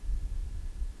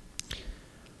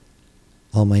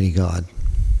Almighty God,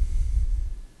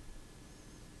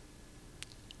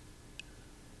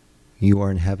 you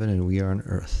are in heaven and we are on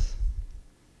earth.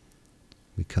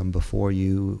 We come before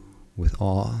you with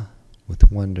awe,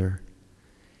 with wonder,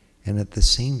 and at the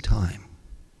same time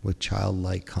with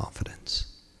childlike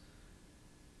confidence.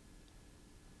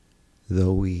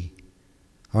 Though we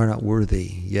are not worthy,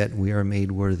 yet we are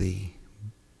made worthy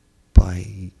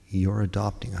by your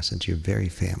adopting us into your very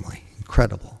family.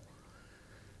 Incredible.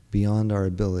 Beyond our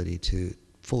ability to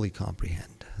fully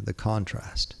comprehend the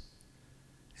contrast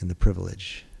and the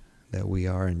privilege that we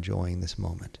are enjoying this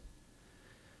moment.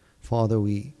 Father,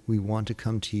 we want to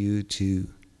come to you to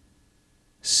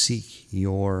seek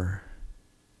your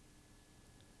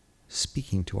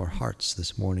speaking to our hearts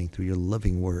this morning through your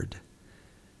living word.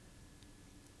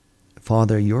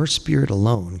 Father, your Spirit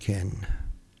alone can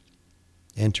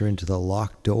enter into the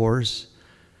locked doors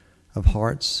of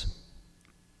hearts,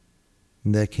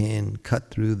 that can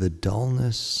cut through the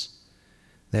dullness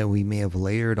that we may have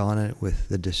layered on it with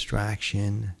the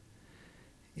distraction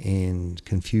and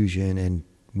confusion and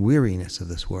weariness of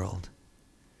this world,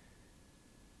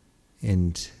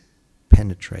 and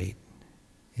penetrate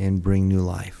and bring new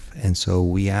life. And so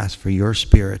we ask for your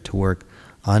Spirit to work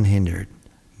unhindered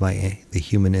by the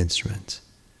human instruments.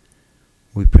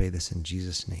 We pray this in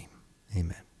Jesus' name.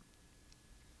 Amen.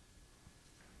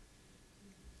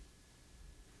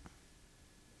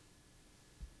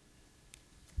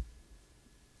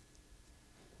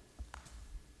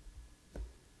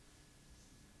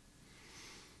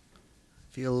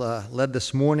 Feel led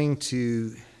this morning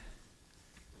to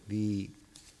the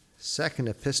second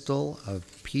epistle of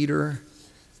Peter,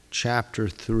 chapter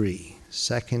 3.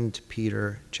 2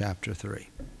 Peter, chapter 3.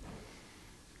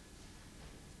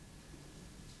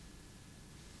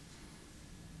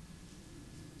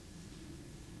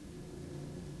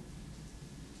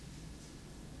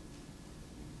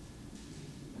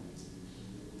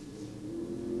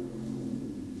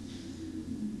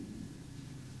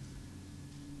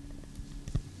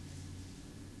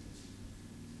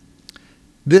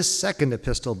 This second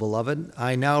epistle, beloved,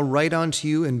 I now write unto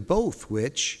you, in both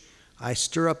which I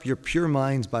stir up your pure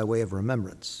minds by way of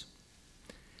remembrance,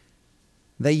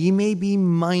 that ye may be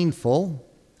mindful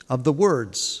of the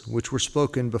words which were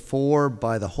spoken before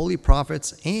by the holy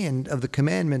prophets, and of the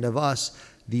commandment of us,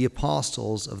 the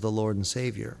apostles of the Lord and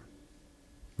Savior.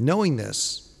 Knowing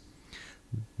this,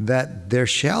 that there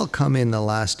shall come in the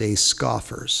last days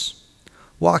scoffers,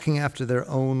 walking after their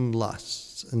own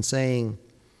lusts, and saying,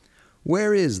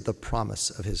 where is the promise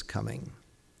of his coming?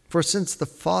 For since the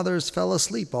fathers fell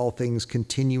asleep, all things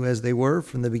continue as they were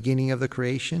from the beginning of the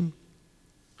creation.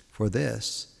 For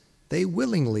this, they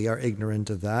willingly are ignorant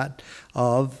of that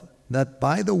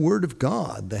by the word of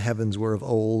God the heavens were of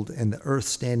old, and the earth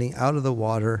standing out of the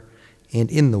water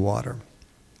and in the water,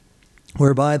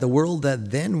 whereby the world that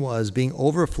then was, being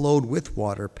overflowed with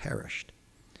water, perished.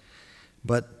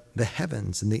 But the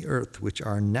heavens and the earth, which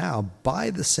are now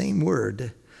by the same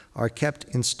word, are kept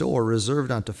in store,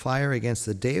 reserved unto fire against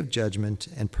the day of judgment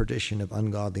and perdition of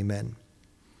ungodly men.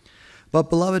 But,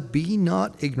 beloved, be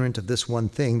not ignorant of this one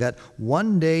thing, that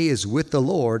one day is with the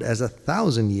Lord as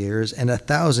 1,000 years, and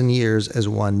 1,000 years as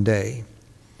one day.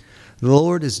 The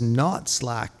Lord is not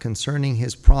slack concerning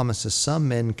his promise, as some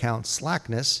men count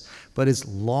slackness, but is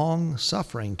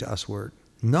long-suffering to usward,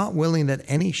 not willing that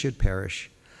any should perish,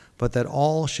 but that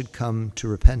all should come to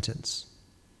repentance.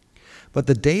 But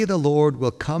the day of the Lord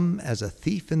will come as a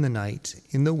thief in the night,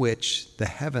 in the which the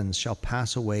heavens shall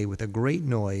pass away with a great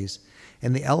noise,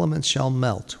 and the elements shall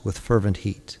melt with fervent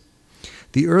heat.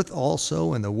 The earth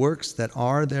also and the works that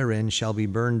are therein shall be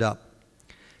burned up.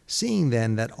 Seeing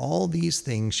then that all these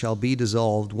things shall be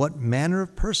dissolved, what manner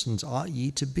of persons ought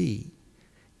ye to be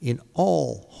in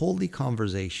all holy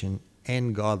conversation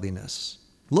and godliness,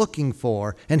 looking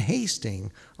for and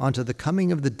hasting unto the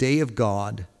coming of the day of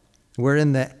God,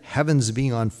 wherein the heavens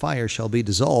being on fire shall be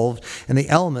dissolved, and the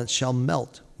elements shall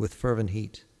melt with fervent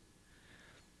heat.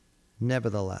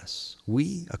 Nevertheless,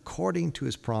 we, according to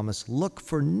his promise, look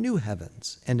for new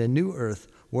heavens and a new earth,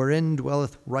 wherein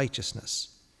dwelleth righteousness.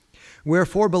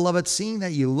 Wherefore, beloved, seeing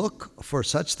that ye look for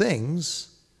such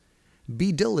things,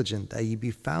 be diligent that ye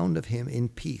be found of him in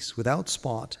peace, without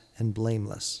spot and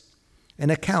blameless. And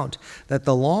account that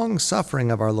the long suffering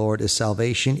of our Lord is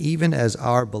salvation, even as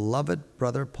our beloved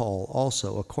brother Paul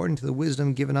also, according to the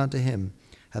wisdom given unto him,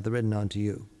 hath written unto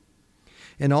you.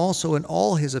 And also in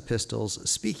all his epistles,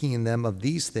 speaking in them of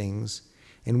these things,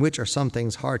 in which are some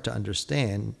things hard to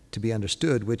understand, to be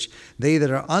understood, which they that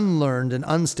are unlearned and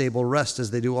unstable wrest, as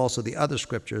they do also the other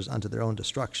scriptures, unto their own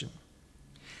destruction.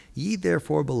 Ye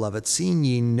therefore, beloved, seeing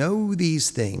ye know these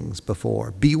things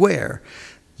before, beware,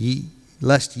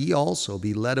 lest ye also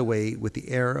be led away with the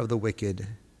error of the wicked,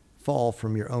 fall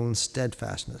from your own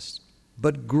steadfastness,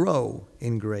 but grow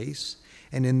in grace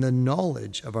and in the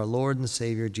knowledge of our Lord and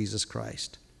Savior Jesus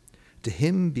Christ. To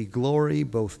him be glory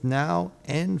both now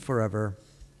and forever.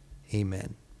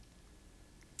 Amen.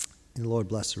 And the Lord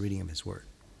bless the reading of his word.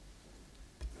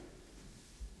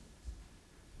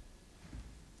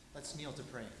 Let's kneel to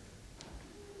pray.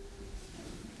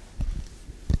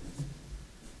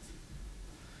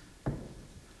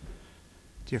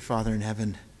 Dear Father in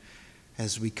heaven,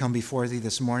 as we come before thee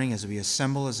this morning, as we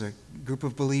assemble as a group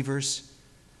of believers,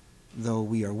 though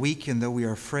we are weak and though we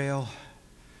are frail,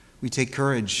 we take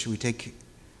courage, we take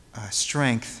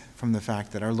strength from the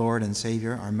fact that our Lord and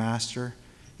Savior, our Master,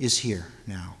 is here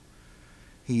now.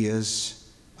 He is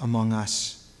among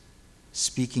us,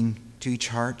 speaking to each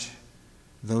heart,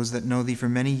 those that know thee for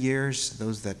many years,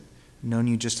 those that known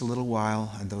you just a little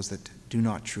while, and those that do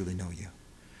not truly know you.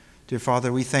 Dear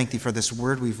Father, we thank thee for this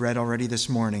word we've read already this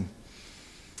morning,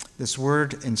 this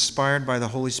word inspired by the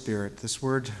Holy Spirit, this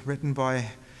word written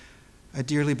by a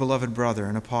dearly beloved brother,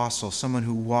 an apostle, someone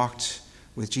who walked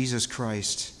with Jesus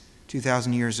Christ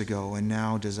 2,000 years ago and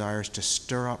now desires to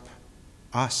stir up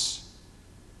us,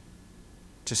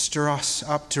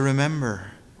 to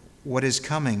remember what is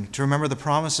coming, to remember the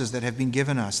promises that have been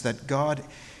given us, that God,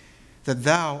 that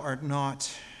thou art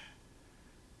not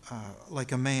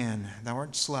like a man, thou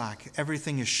art slack.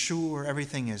 Everything is sure,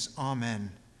 everything is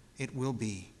amen. It will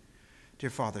be. Dear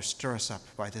Father, stir us up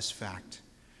by this fact,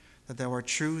 that thou art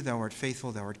true, thou art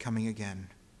faithful, thou art coming again.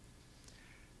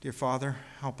 Dear Father,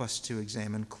 help us to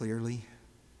examine clearly,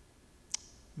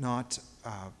 not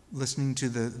listening to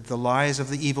the lies of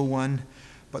the evil one,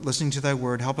 but listening to thy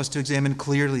word. Help us to examine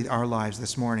clearly our lives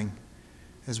this morning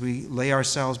as we lay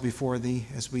ourselves before thee,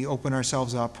 as we open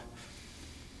ourselves up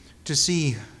to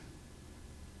see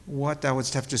what thou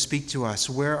wouldst have to speak to us.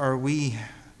 Where are we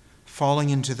falling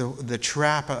into the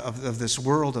trap of this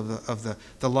world, of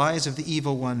the lies of the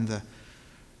evil one,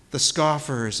 the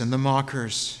scoffers and the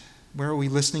mockers? Where are we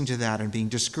listening to that and being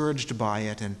discouraged by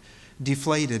it and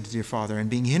deflated, dear Father, and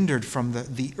being hindered from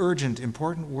the urgent,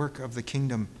 important work of the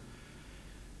kingdom?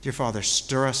 Dear Father,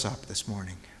 stir us up this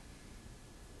morning.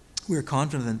 We are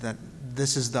confident that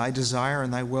this is thy desire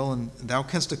and thy will, and thou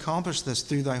canst accomplish this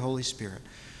through thy Holy Spirit.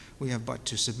 We have but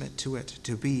to submit to it,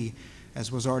 to be,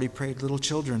 as was already prayed, little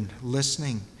children,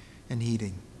 listening and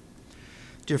heeding.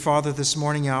 Dear Father, this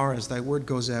morning hour, as thy word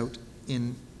goes out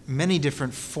in many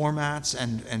different formats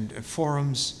and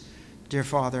forums, dear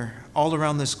Father, all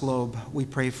around this globe, we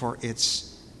pray for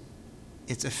its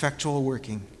effectual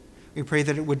working. We pray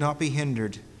that it would not be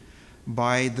hindered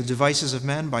by the devices of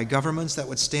men, by governments that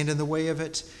would stand in the way of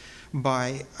it,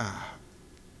 by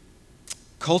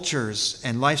cultures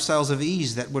and lifestyles of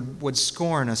ease that would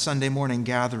scorn a Sunday morning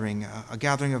gathering, a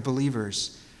gathering of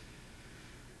believers.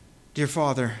 Dear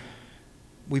Father,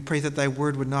 we pray that thy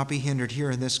word would not be hindered here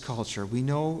in this culture. We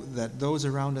know that those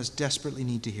around us desperately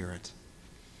need to hear it.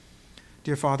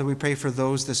 Dear Father, we pray for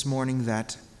those this morning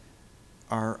that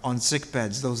are on sick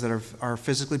beds, those that are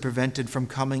physically prevented from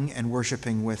coming and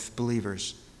worshiping with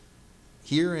believers,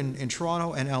 here in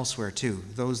Toronto and elsewhere too,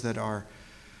 those that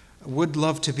would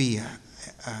love to be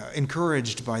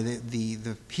encouraged by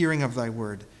the hearing of thy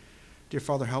word. Dear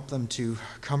Father, help them to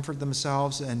comfort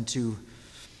themselves and to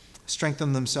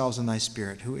strengthen themselves in thy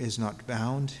Spirit, who is not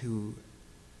bound, who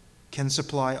can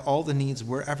supply all the needs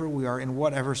wherever we are, in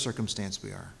whatever circumstance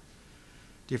we are.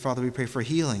 Dear Father, we pray for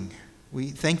healing. We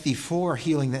thank thee for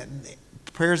healing, that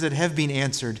prayers that have been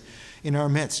answered in our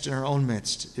midst, in our own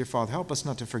midst. Dear Father, help us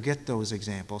not to forget those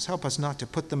examples. Help us not to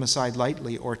put them aside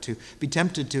lightly or to be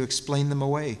tempted to explain them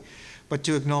away, but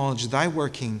to acknowledge thy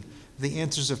working, the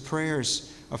answers of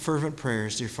prayers, of fervent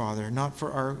prayers, dear Father, not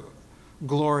for our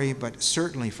glory, but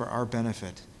certainly for our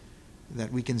benefit,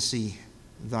 that we can see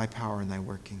thy power and thy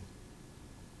working.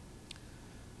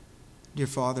 Dear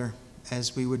Father,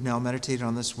 as we would now meditate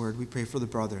on this word, we pray for the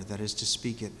brother that is to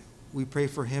speak it. We pray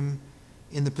for him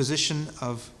in the position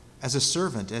of as a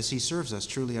servant, as he serves us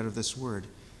truly out of this word.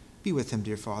 Be with him,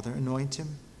 dear Father. Anoint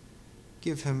him.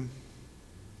 Give him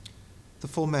the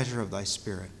full measure of thy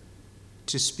Spirit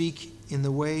to speak in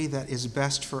the way that is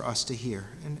best for us to hear.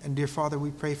 And dear Father,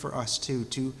 we pray for us too,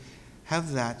 to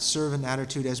have that servant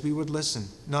attitude as we would listen,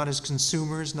 not as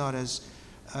consumers, not as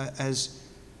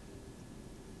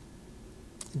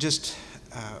just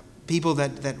people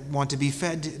that want to be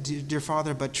fed, dear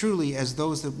Father, but truly as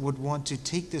those that would want to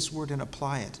take this word and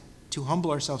apply it, to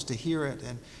humble ourselves to hear it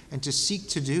and to seek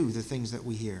to do the things that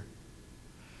we hear.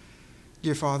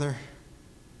 Dear Father,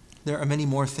 There are many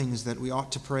more things that we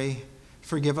ought to pray.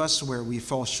 Forgive us where we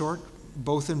fall short,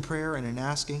 both in prayer and in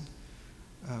asking.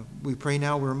 We pray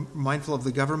now, we're mindful of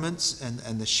the governments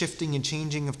and the shifting and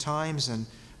changing of times and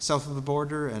south of the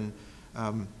border and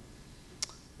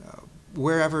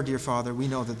wherever, dear Father, we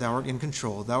know that Thou art in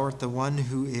control. Thou art the one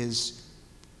who is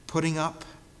putting up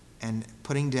and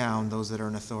putting down those that are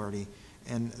in authority.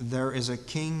 And there is a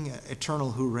King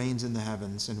eternal who reigns in the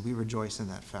heavens, and we rejoice in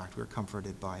that fact. We're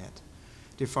comforted by it.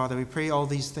 Dear Father, we pray all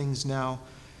these things now,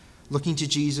 looking to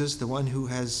Jesus, the one who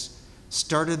has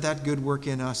started that good work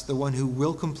in us, the one who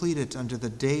will complete it unto the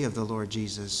day of the Lord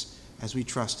Jesus, as we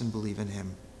trust and believe in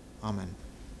him. Amen.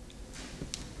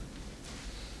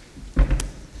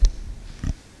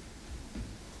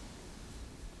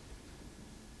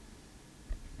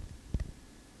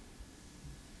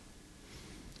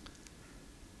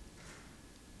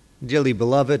 Dearly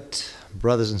beloved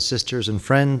brothers and sisters and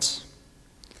friends,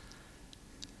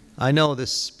 I know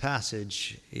this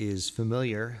passage is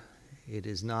familiar. It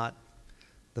is not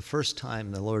the first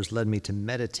time the Lord has led me to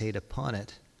meditate upon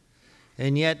it.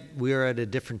 And yet we are at a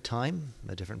different time,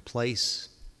 a different place.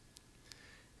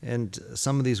 And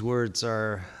some of these words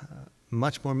are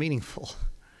much more meaningful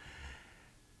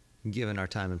given our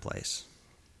time and place.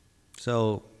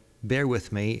 So bear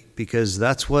with me, because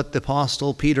that's what the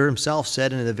Apostle Peter himself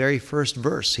said in the very first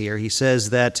verse here. He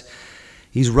says that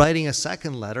he's writing a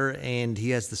second letter, and he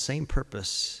has the same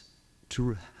purpose,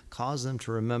 to cause them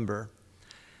to remember,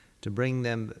 to bring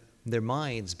them, their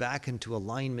minds back into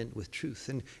alignment with truth.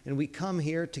 And we come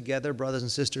here together, brothers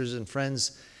and sisters and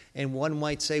friends, and one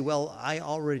might say, well, I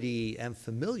already am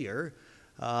familiar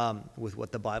with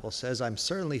what the Bible says. I'm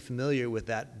certainly familiar with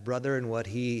that brother and what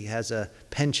he has a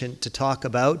penchant to talk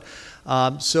about.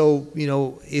 So,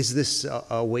 is this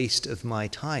a waste of my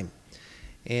time?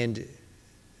 And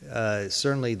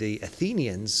certainly the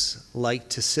Athenians like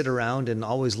to sit around and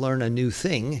always learn a new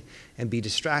thing and be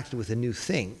distracted with a new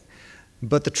thing.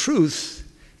 But the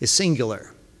truth is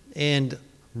singular. And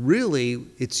really,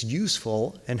 it's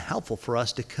useful and helpful for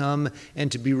us to come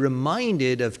and to be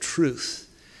reminded of truth,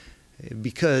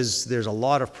 because there's a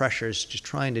lot of pressures just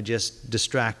trying to just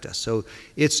distract us. So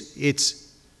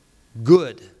it's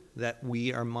good that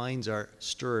our minds are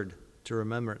stirred to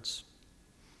remembrance.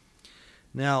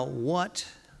 Now, what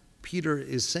Peter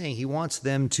is saying, he wants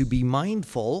them to be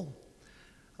mindful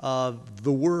of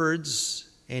the words,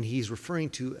 and he's referring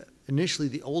to initially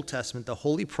the Old Testament, the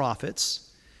holy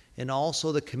prophets, and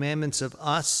also the commandments of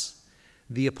us,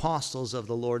 the apostles of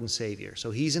the Lord and Savior.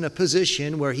 So he's in a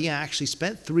position where he actually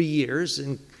spent 3 years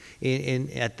in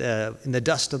the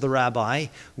dust of the rabbi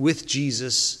with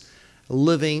Jesus,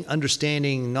 living,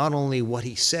 understanding not only what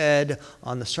he said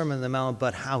on the Sermon on the Mount,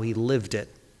 but how he lived it,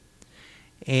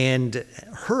 and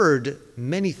heard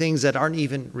many things that aren't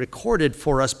even recorded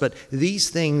for us, but these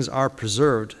things are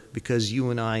preserved because you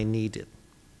and I need it.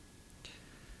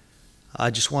 I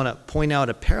just want to point out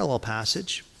a parallel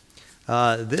passage.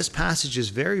 This passage is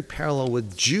very parallel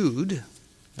with Jude,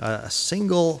 a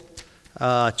single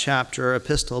chapter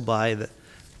epistle by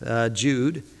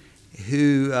Jude,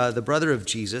 who the brother of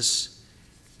Jesus,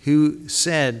 who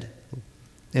said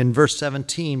in verse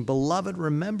 17, "Beloved,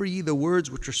 remember ye the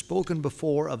words which were spoken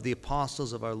before of the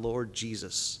apostles of our Lord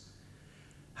Jesus,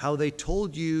 how they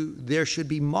told you there should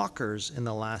be mockers in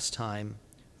the last time,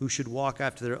 who should walk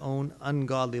after their own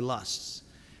ungodly lusts."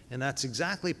 And that's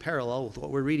exactly parallel with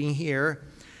what we're reading here,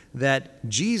 that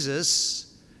Jesus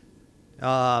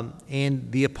and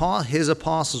his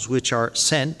apostles, which are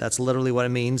sent, that's literally what it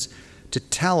means, to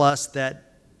tell us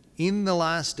that in the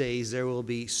last days there will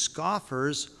be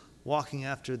scoffers walking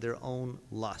after their own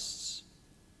lusts.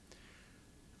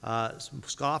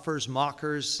 Scoffers,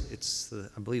 mockers, it's,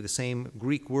 I believe, the same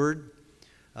Greek word.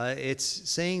 It's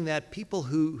saying that people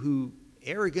who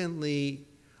arrogantly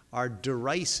are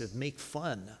derisive, make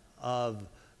fun of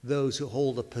those who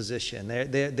hold a position.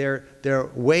 Their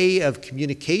way of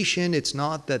communication, it's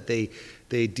not that they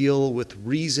deal with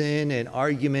reason and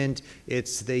argument.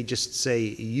 They just say,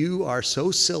 you are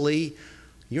so silly,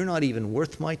 you're not even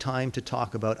worth my time to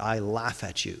talk about. I laugh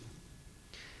at you.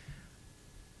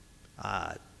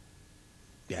 Have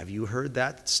you heard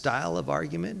that style of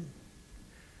argument?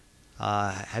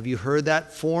 Have you heard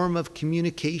that form of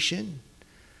communication?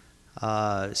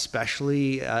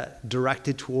 Especially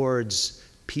directed towards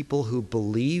people who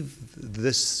believe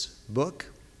this book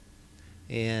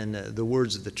and the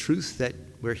words of the truth that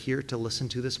we're here to listen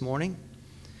to this morning.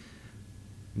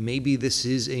 Maybe this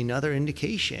is another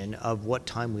indication of what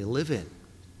time we live in.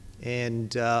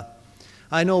 And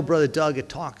I know Brother Doug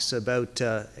talks about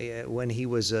when he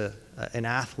was a an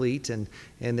athlete, and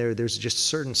there's just a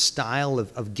certain style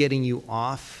of getting you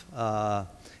off.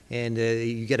 And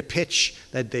you get a pitch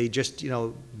that they just,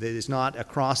 that is not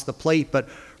across the plate, but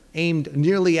aimed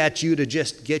nearly at you to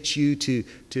just get you to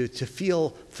feel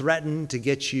threatened, to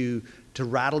get you to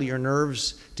rattle your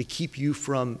nerves, to keep you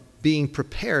from being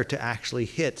prepared to actually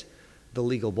hit the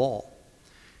legal ball.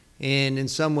 And in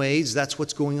some ways, that's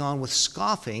what's going on with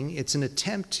scoffing. It's an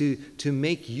attempt to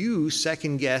make you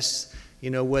second guess,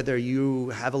 whether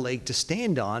you have a leg to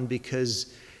stand on,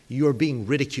 because you're being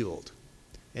ridiculed.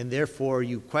 And therefore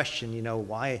you question,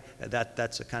 why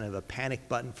that's a kind of a panic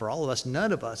button for all of us.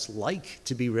 None of us like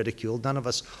to be ridiculed. None of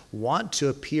us want to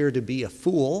appear to be a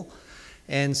fool.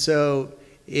 And so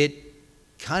it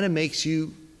kind of makes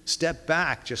you step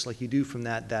back, just like you do from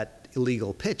that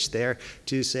illegal pitch there,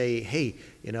 to say, hey,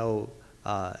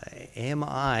 am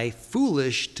I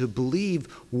foolish to believe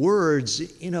words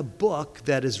in a book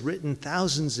that is written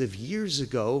thousands of years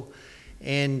ago,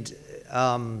 and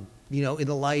in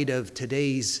the light of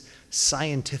today's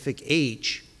scientific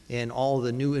age and all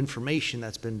the new information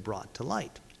that's been brought to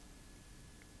light?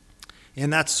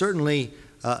 And that's certainly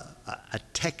a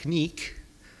technique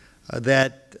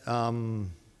that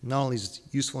not only is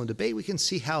useful in debate, we can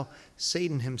see how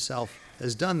Satan himself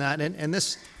has done that. And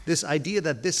this idea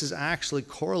that this is actually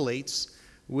correlates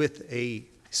with a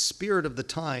spirit of the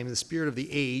time, the spirit of the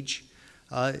age,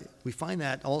 we find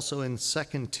that also in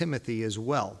 2 Timothy as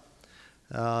well.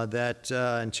 That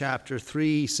in chapter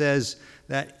 3 says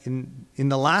that in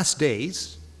the last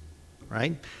days,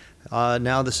 right?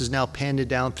 Now this is now handed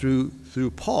down through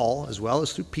Paul, as well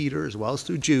as through Peter, as well as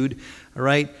through Jude, all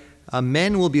right?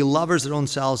 Men will be lovers of their own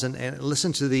selves, and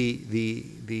listen to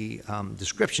the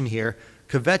description here: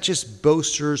 covetous,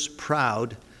 boasters,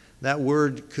 proud. That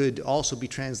word could also be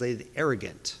translated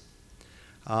arrogant.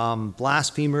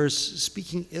 Blasphemers,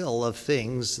 speaking ill of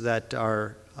things that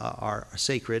are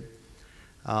sacred,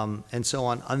 and so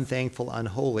on. Unthankful,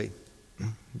 unholy,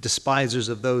 despisers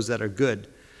of those that are good,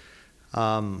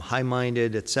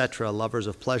 high-minded, etc., lovers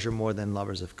of pleasure more than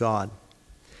lovers of God.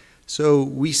 So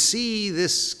we see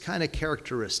this kind of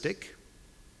characteristic,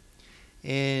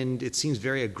 and it seems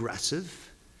very aggressive.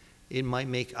 It might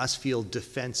make us feel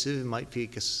defensive. It might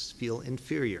make us feel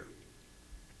inferior.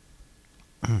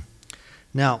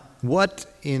 Now, what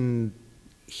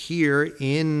here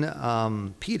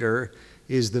in Peter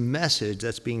is the message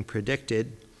that's being predicted?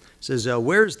 It says,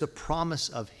 where's the promise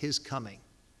of his coming?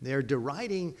 They're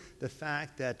deriding the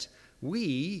fact that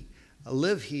we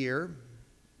live here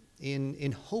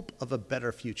in hope of a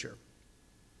better future.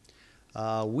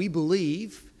 We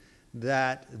believe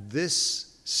that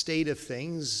this state of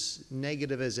things,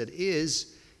 negative as it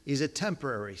is a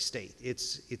temporary state.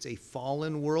 It's a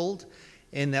fallen world,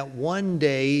 and that one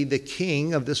day the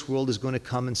king of this world is going to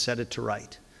come and set it to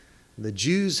right. The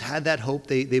Jews had that hope.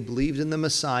 They believed in the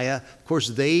Messiah. Of course,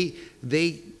 they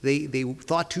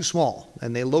thought too small,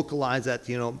 and they localized that,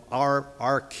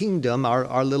 our kingdom,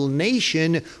 our little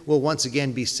nation will once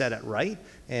again be set at right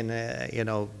and,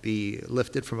 be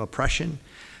lifted from oppression.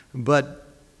 But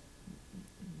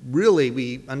really,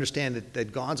 we understand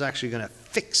that God's actually going to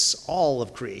fix all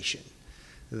of creation,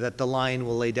 that the lion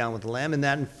will lay down with the lamb, and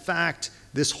that, in fact,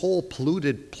 this whole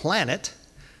polluted planet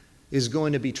is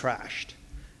going to be trashed.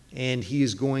 And he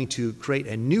is going to create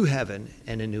a new heaven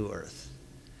and a new earth.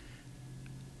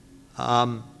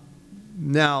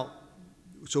 Now,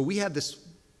 so we have this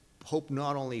hope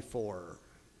not only for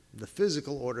the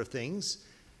physical order of things.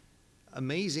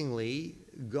 Amazingly,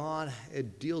 God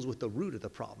deals with the root of the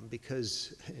problem,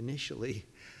 because initially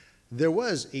there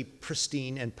was a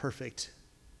pristine and perfect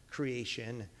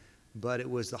creation, but it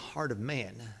was the heart of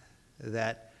man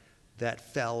that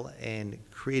fell and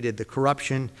created the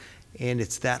corruption. And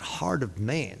it's that heart of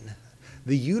man,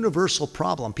 the universal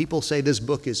problem. People say this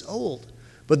book is old,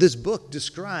 but this book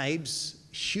describes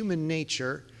human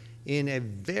nature in a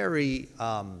very,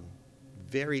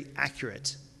 very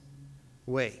accurate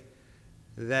way.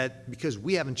 That because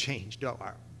we haven't changed,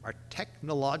 our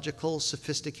technological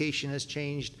sophistication has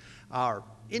changed, our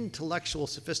intellectual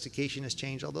sophistication has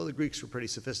changed, although the Greeks were pretty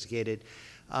sophisticated,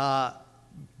 but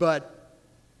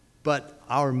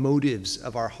our motives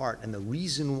of our heart and the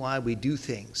reason why we do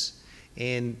things,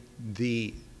 and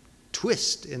the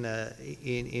twist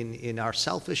in our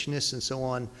selfishness and so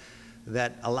on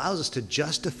that allows us to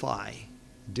justify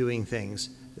doing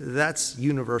things, that's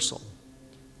universal.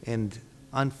 And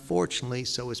unfortunately,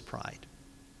 so is pride.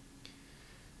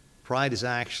 Pride is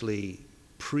actually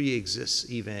pre-exists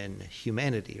even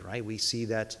humanity, right? We see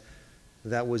that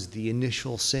That was the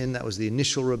initial sin. That was the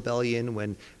initial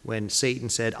rebellion when Satan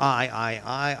said,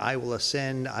 I will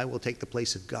ascend. I will take the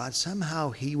place of God.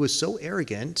 Somehow he was so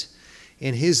arrogant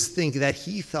in his thinking that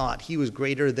he thought he was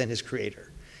greater than his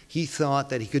creator. He thought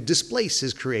that he could displace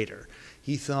his creator.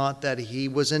 He thought that he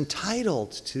was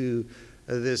entitled to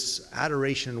this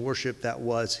adoration and worship that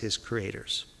was his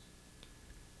creator's.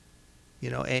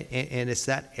 And it's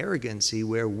that arrogancy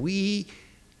where we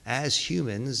as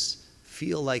humans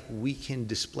feel like we can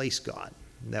displace God,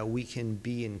 that we can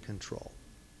be in control.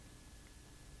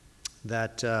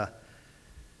 That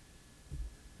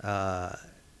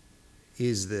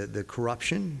is the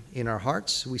corruption in our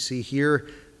hearts. We see here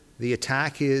the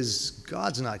attack is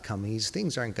God's not coming.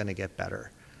 Things aren't going to get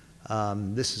better.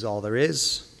 This is all there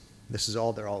is. This is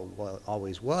all there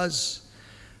always was.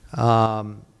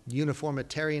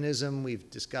 Uniformitarianism, we've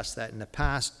discussed that in the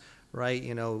past, right?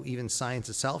 Even science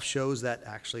itself shows that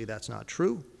actually that's not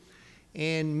true.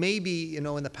 And maybe, in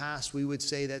the past we would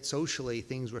say that socially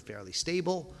things were fairly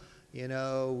stable.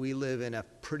 We live in a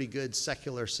pretty good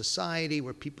secular society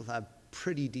where people have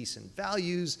pretty decent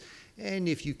values. And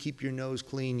if you keep your nose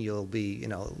clean, you'll be,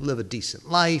 live a decent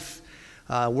life,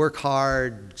 work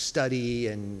hard, study,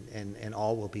 and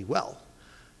all will be well.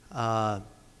 I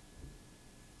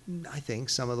think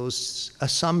some of those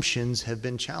assumptions have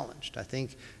been challenged. I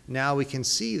think now we can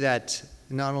see that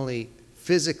not only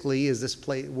physically is this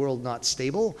world not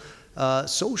stable,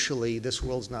 socially this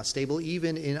world's not stable.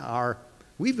 Even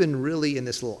we've been really in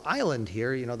this little island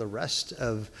here. The rest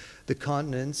of the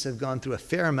continents have gone through a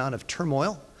fair amount of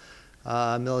turmoil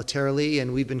militarily,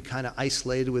 and we've been kind of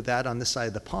isolated with that on this side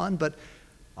of the pond. But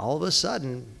all of a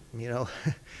sudden,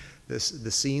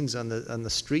 the scenes on the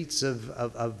streets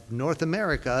of North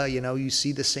America, you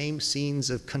see the same scenes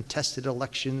of contested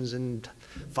elections and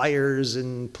fires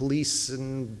and police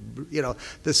and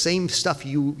the same stuff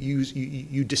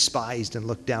you despised and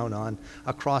looked down on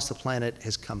across the planet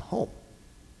has come home.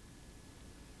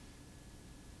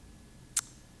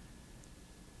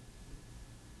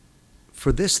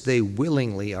 For this they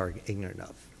willingly are ignorant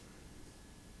of.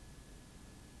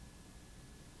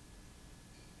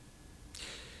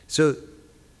 So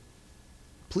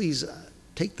please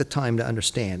take the time to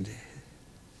understand.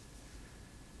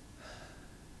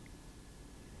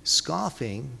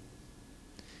 Scoffing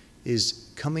is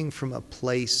coming from a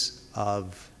place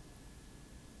of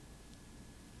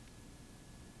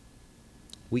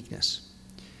weakness.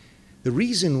 The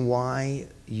reason why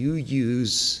you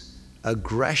use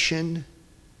aggression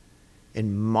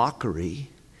and mockery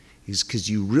is because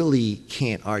you really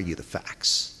can't argue the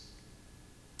facts.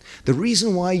 The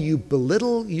reason why you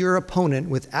belittle your opponent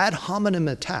with ad hominem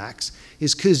attacks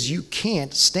is because you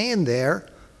can't stand there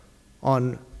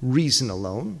on reason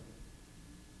alone.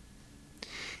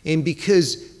 And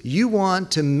because you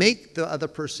want to make the other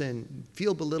person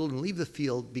feel belittled and leave the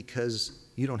field because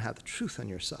you don't have the truth on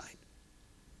your side.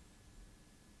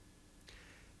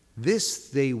 This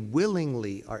they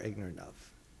willingly are ignorant of.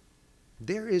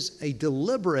 There is a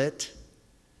deliberate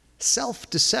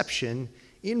self-deception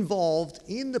involved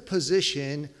in the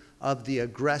position of the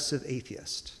aggressive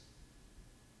atheist.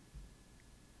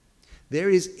 There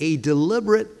is a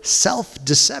deliberate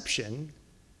self-deception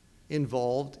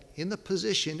involved in the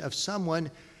position of someone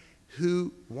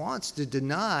who wants to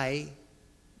deny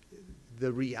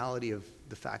the reality of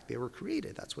the fact they were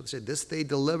created. That's what it said. This they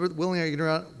delivered willingly are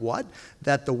ignorant of what?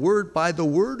 That by the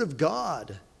word of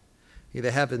God, the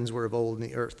heavens were of old and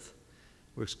the earth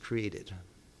was created.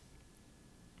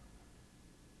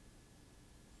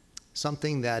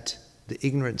 Something that the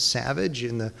ignorant savage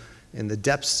in the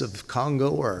depths of Congo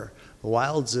or the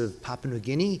wilds of Papua New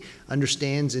Guinea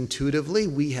understands intuitively.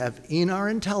 We have in our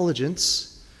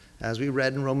intelligence, as we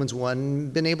read in Romans 1,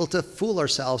 been able to fool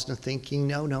ourselves into thinking,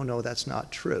 no, that's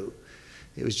not true.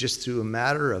 It was just through a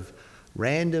matter of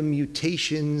random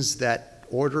mutations that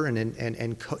order and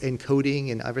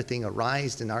encoding and everything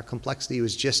arised, and our complexity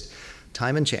was just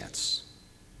time and chance.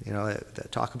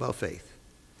 Talk about faith.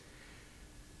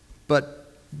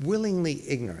 But willingly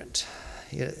ignorant,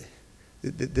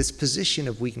 this position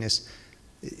of weakness,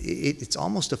 it's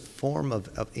almost a form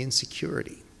of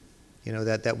insecurity,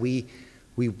 that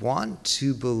we want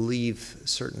to believe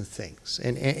certain things.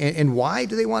 And why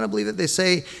do they want to believe it? They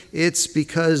say it's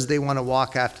because they want to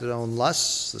walk after their own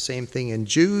lusts. The same thing in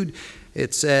Jude.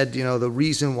 It said, the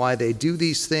reason why they do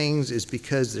these things is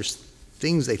because there's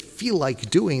things they feel like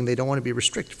doing they don't want to be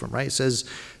restricted from, right? It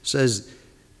says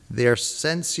they're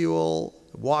sensual,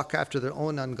 walk after their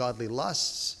own ungodly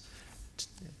lusts.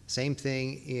 Same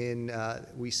thing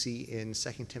we see in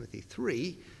 2 Timothy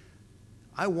 3.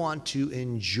 I want to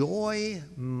enjoy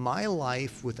my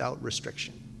life without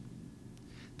restriction.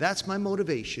 That's my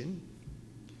motivation.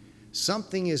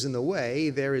 Something is in the way.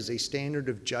 There is a standard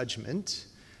of judgment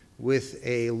with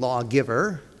a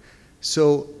lawgiver.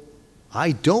 So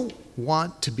I don't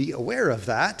want to be aware of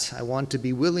that. I want to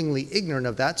be willingly ignorant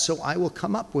of that. So I will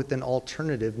come up with an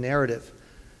alternative narrative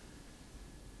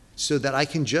so that I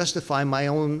can justify my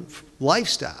own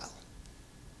lifestyle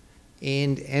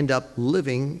and end up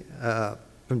living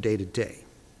from day to day.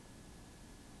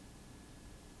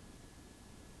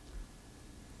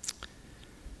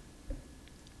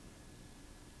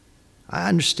 I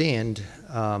understand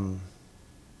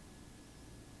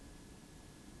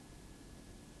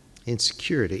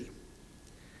insecurity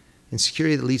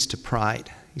that leads to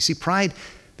pride. You see, pride,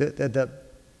 the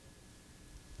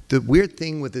weird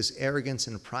thing with this arrogance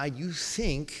and pride, you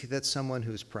think that someone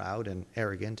who's proud and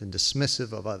arrogant and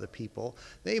dismissive of other people,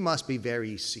 they must be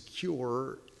very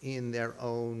secure in their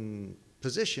own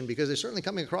position because they're certainly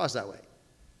coming across that way.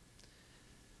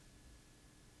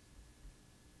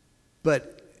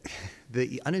 But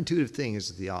the unintuitive thing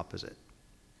is the opposite.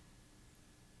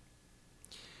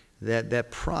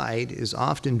 That pride is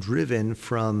often driven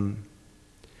from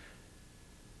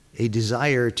a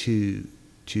desire to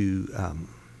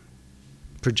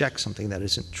project something that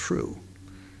isn't true.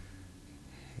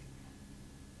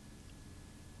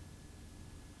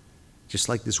 Just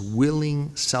like this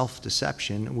willing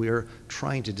self-deception, we're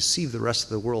trying to deceive the rest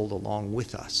of the world along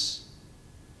with us.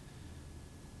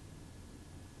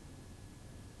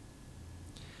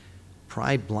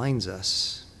 Pride blinds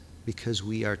us because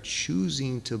we are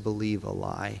choosing to believe a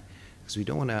lie because we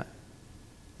don't want to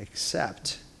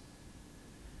accept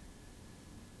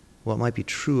what might be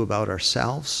true about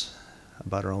ourselves,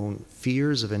 about our own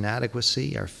fears of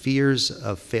inadequacy, our fears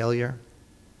of failure,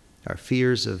 our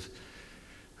fears of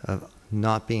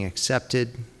not being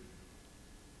accepted.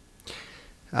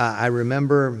 I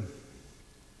remember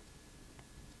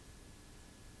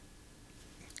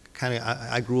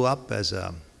I grew up as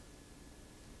a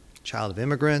child of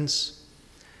immigrants.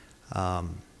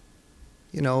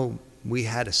 We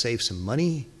had to save some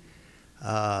money,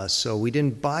 so we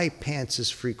didn't buy pants as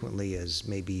frequently as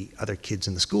maybe other kids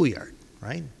in the schoolyard,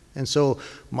 right? And so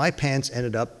my pants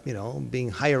ended up, being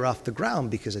higher off the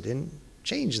ground because I didn't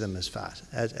change them as fast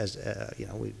as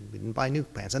we didn't buy new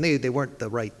pants, and they weren't the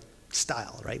right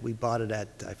style, right? We bought it at,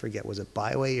 I forget, was it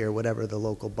Byway or whatever the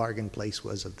local bargain place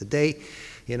was of the day,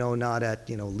 not at,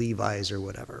 Levi's or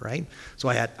whatever, right? So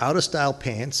I had out-of-style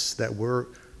pants that were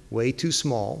way too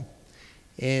small.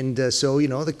 And so,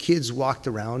 the kids walked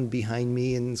around behind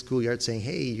me in the schoolyard saying,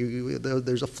 hey,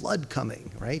 there's a flood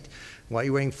coming, right? Why are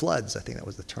you wearing floods? I think that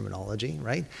was the terminology,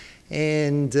 right?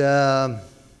 And, there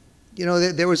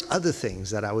was other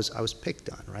things that I was picked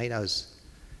on, right? I was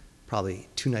probably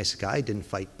too nice a guy, didn't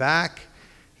fight back,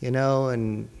 and,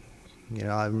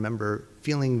 I remember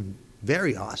feeling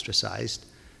very ostracized.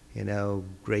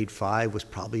 Grade 5 was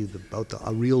probably about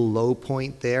a real low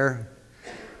point there,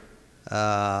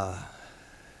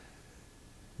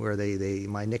 where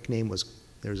my nickname was,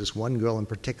 there was this one girl in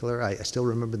particular, I still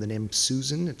remember the name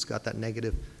Susan. It's got that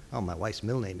negative, my wife's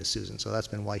middle name is Susan, so that's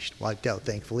been wiped out,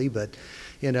 thankfully, but,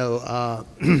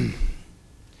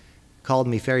 called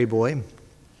me Fairy Boy.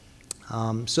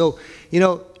 So,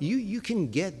 you can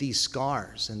get these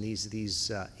scars and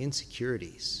these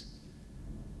insecurities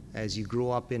as you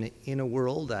grow up in a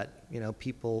world that,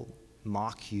 people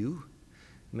mock you,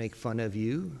 make fun of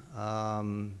you,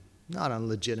 not on a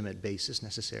legitimate basis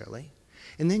necessarily.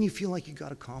 And then you feel like you got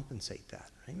to compensate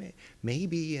that, right?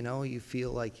 Maybe, you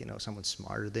feel like, someone's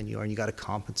smarter than you are and you got to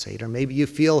compensate. Or maybe you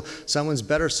feel someone's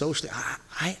better socially.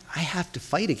 I have to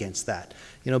fight against that,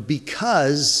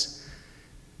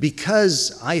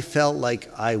 because I felt like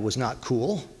I was not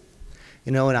cool,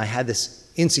 and I had this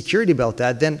insecurity about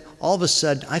that. Then all of a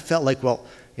sudden I felt like,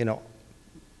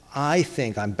 I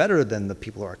think I'm better than the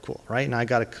people who are cool, right? And I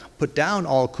got to put down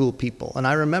all cool people. And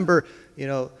I remember,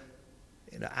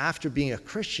 after being a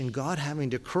Christian, God having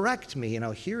to correct me.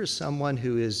 Here is someone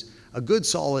who is a good,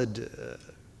 solid,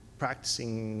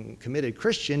 practicing, committed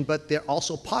Christian, but they're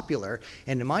also popular.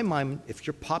 And in my mind, if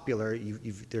you're popular,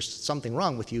 there's something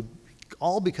wrong with you,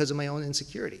 all because of my own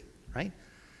insecurity, right?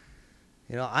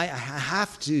 I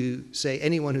have to say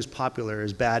anyone who's popular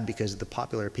is bad because the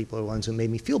popular people are the ones who made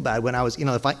me feel bad when I was,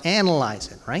 if I analyze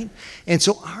it, right? And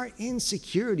so our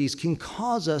insecurities can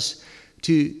cause us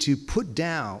to put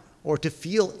down or to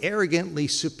feel arrogantly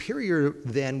superior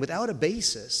than, without a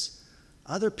basis,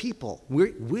 other people.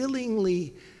 We're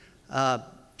willingly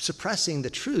suppressing the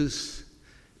truth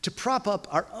to prop up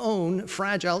our own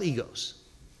fragile egos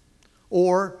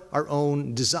or our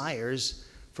own desires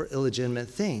for illegitimate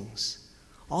things.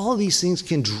 All of these things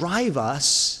can drive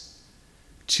us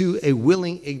to a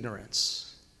willing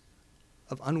ignorance,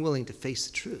 of unwilling to face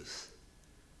the truth.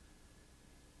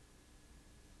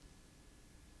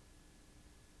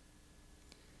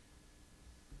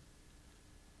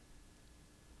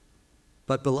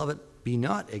 But, beloved, be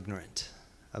not ignorant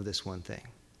of this one thing,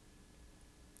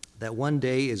 that one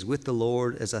day is with the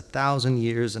Lord as 1,000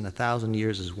 years, and 1,000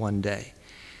 years is one day.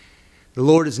 The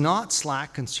Lord is not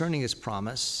slack concerning his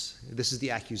promise. This is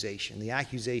the accusation. The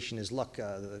accusation is, look,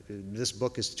 this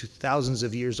book is thousands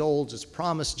of years old. It's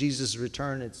promised Jesus'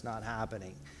 return. It's not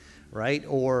happening, right?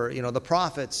 Or, the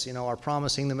prophets, are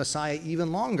promising the Messiah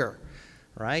even longer,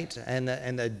 right? And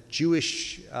the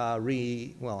Jewish,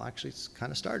 actually it's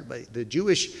kind of started, but the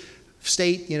Jewish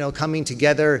state, coming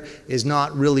together is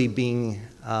not really being,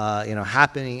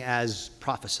 happening as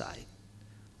prophesied.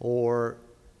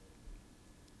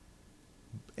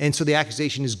 And so the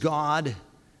accusation is God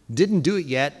didn't do it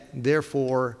yet,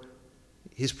 therefore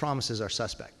his promises are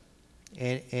suspect.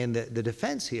 And the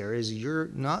defense here is you're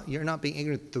not being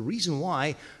ignorant. The reason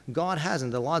why God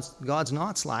hasn't, God's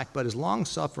not slack, but is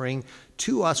long-suffering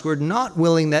to us. We're not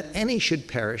willing that any should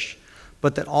perish,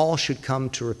 but that all should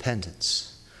come to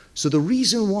repentance. So the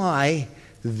reason why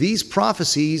these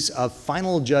prophecies of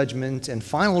final judgment and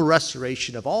final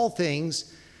restoration of all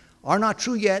things are not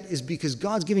true yet is because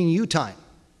God's giving you time.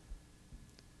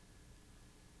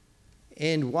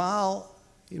 And while,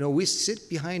 we sit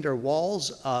behind our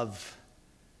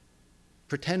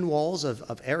pretend walls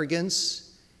of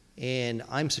arrogance, and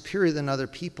I'm superior than other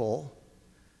people,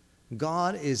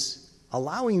 God is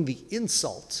allowing the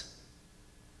insult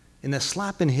and the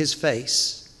slap in his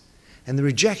face and the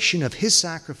rejection of his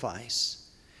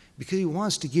sacrifice because he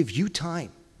wants to give you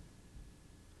time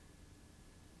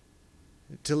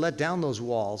to let down those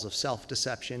walls of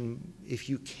self-deception if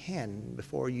you can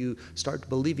before you start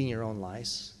believing your own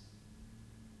lies,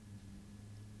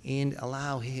 and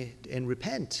allow him and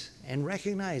repent and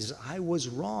recognize I was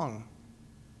wrong.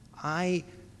 I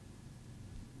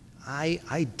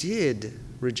did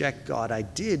reject God. I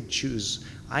did choose.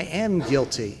 I am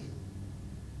guilty.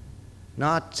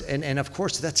 And of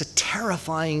course that's a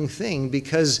terrifying thing,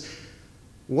 because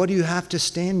what do you have to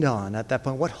stand on at that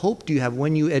point? What hope do you have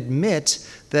when you admit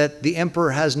that the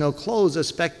emperor has no clothes,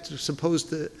 with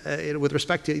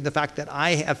respect to the fact that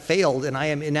I have failed and I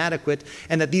am inadequate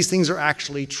and that these things are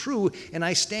actually true, and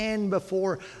I stand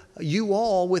before you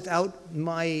all without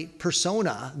my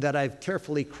persona that I've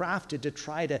carefully crafted to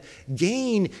try to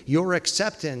gain your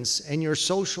acceptance and your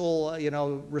social,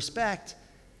 respect,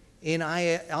 and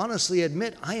I honestly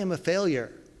admit I am a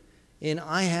failure and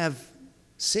I have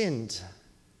sinned.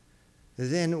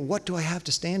 Then what do I have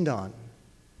to stand on?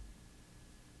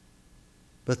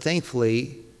 But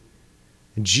thankfully,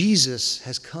 Jesus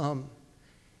has come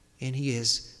and he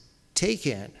has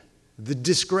taken the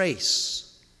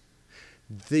disgrace,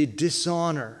 the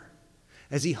dishonor,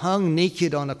 as he hung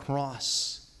naked on a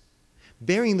cross,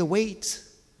 bearing the weight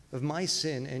of my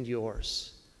sin and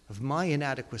yours, of my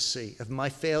inadequacy, of my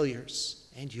failures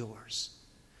and yours,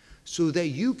 so that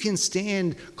you can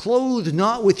stand clothed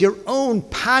not with your own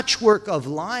patchwork of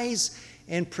lies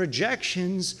and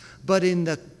projections, but in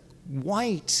the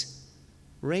white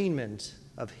raiment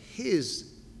of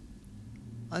his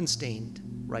unstained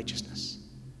righteousness.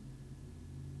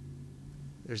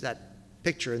 There's that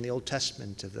picture in the Old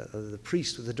Testament of the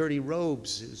priest with the dirty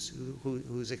robes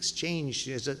who's exchanged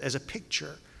as a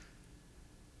picture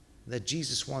that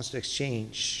Jesus wants to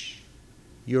exchange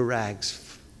your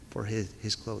rags for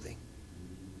his clothing.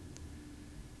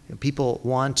 And people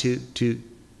want to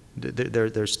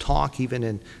there's talk even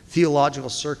in theological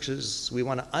searches, we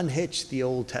want to unhitch the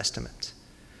Old Testament.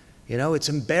 It's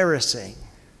embarrassing.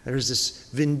 There's this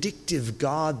vindictive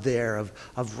God there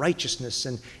of righteousness,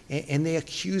 and they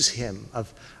accuse him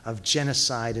of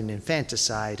genocide and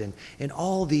infanticide and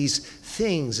all these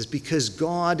things is because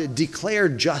God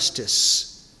declared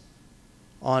justice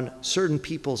on certain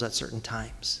peoples at certain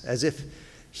times, as if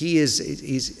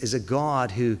he's a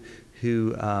God who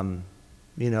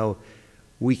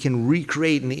we can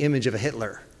recreate in the image of a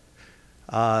Hitler,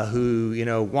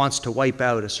 who wants to wipe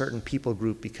out a certain people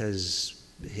group because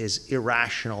his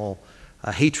irrational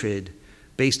hatred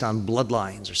based on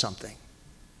bloodlines or something.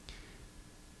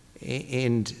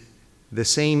 And the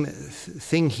same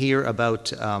thing here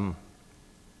about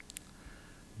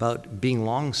being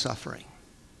long-suffering.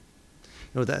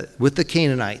 That with the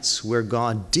Canaanites, where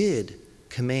God did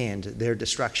command their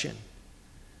destruction,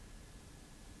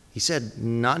 he said,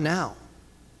 not now.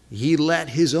 He let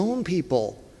his own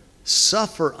people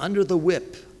suffer under the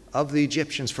whip of the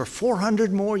Egyptians for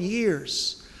 400 more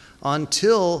years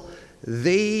until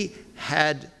they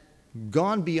had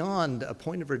gone beyond a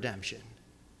point of redemption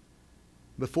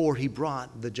before he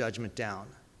brought the judgment down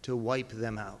to wipe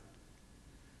them out.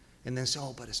 And then say,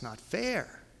 oh, but it's not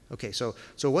fair. Okay, so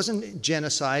it wasn't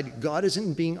genocide. God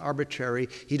isn't being arbitrary.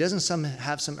 He doesn't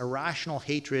have some irrational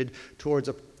hatred towards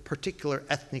a particular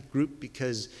ethnic group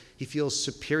because he feels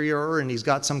superior and he's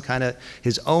got some kind of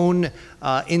his own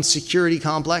insecurity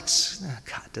complex.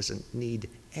 God doesn't need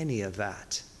any of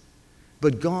that.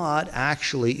 But God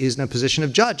actually is in a position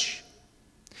of judge.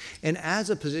 And as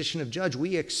a position of judge,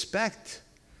 we expect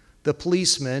the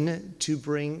policeman to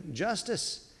bring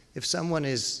justice. If someone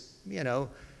is,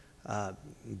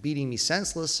 beating me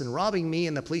senseless and robbing me,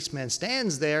 and the policeman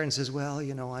stands there and says, well,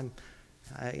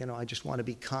 I just want to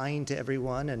be kind to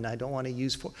everyone and I don't want to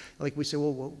use force. Like we say,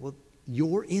 well,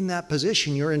 you're in that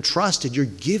position. You're entrusted. You're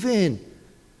given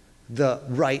the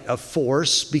right of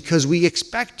force because we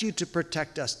expect you to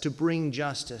protect us, to bring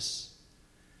justice.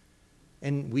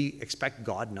 And we expect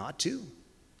God not to.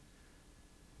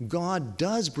 God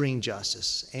does bring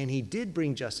justice, and he did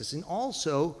bring justice. And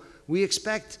also, we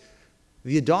expect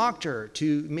the doctor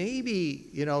to maybe,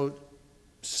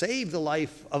 save the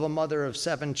life of a mother of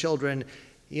 7 children,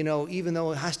 even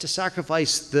though it has to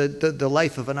sacrifice the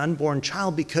life of an unborn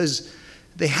child because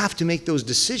they have to make those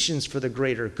decisions for the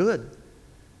greater good.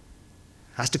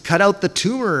 Has to cut out the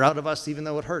tumor out of us even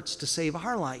though it hurts to save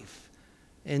our life.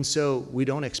 And so we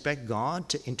don't expect God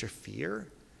to interfere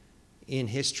in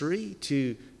history,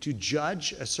 to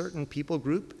judge a certain people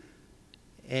group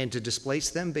and to displace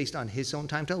them based on his own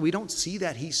timetable. We don't see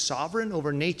that he's sovereign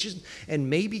over nature, and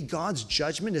maybe God's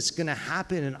judgment is going to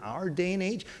happen in our day and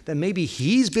age, that maybe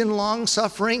he's been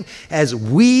long-suffering as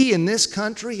we in this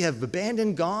country have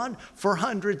abandoned God for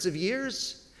hundreds of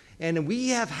years, and we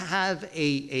have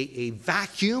a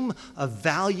vacuum of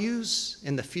values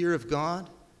in the fear of God.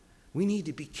 We need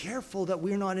to be careful that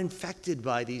we're not infected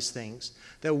by these things,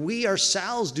 that we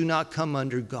ourselves do not come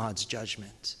under God's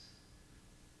judgment.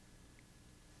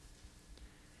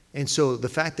 And so the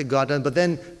fact that God doesn't, but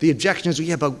then the objection is,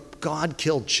 but God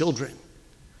killed children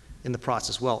in the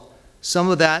process. Well, some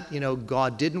of that,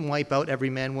 God didn't wipe out every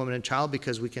man, woman, and child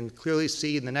because we can clearly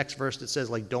see in the next verse that says,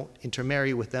 don't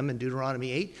intermarry with them in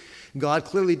Deuteronomy 8. God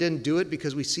clearly didn't do it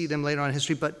because we see them later on in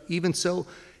history. But even so,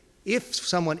 if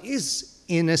someone is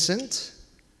innocent,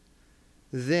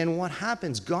 then what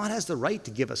happens? God has the right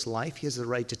to give us life. He has the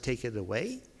right to take it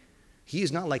away. He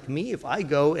is not like me. If I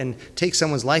go and take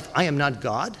someone's life, I am not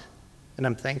God, and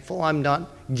I'm thankful I'm not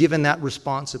given that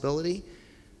responsibility.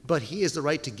 But he has the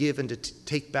right to give and to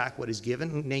take back what is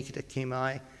given. Naked came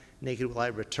I, naked will I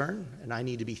return, and I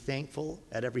need to be thankful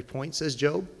at every point, says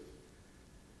Job.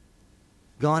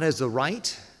 God has the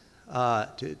right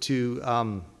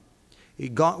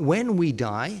when we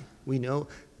die, we know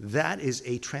that is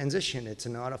a transition. It's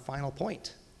not a final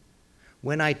point.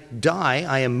 When I die,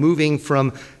 I am moving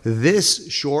from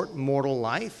this short mortal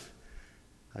life.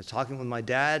 I was talking with my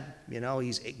dad,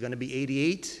 he's going to be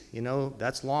 88.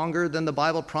 That's longer than the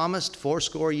Bible promised,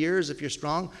 80 years if you're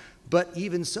strong. But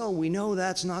even so, we know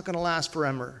that's not going to last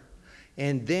forever.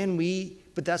 And then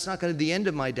but that's not going to be the end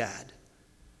of my dad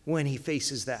when he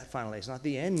faces that finally. It's not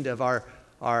the end of our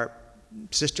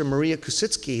sister Maria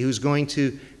Kusitsky, who's going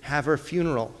to have her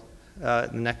funeral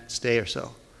the next day or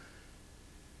so.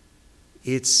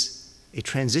 It's a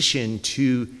transition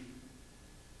to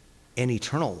an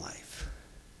eternal life.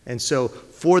 And so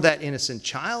for that innocent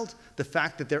child, the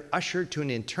fact that they're ushered to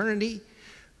an eternity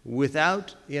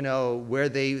without, where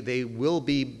they will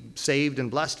be saved and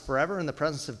blessed forever in the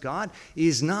presence of God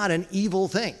is not an evil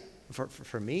thing.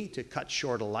 For me, to cut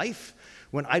short a life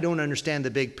when I don't understand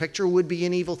the big picture would be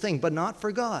an evil thing, but not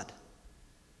for God,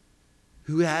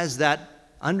 who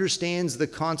understands the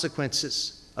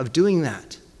consequences of doing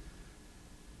that.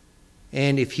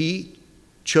 And if he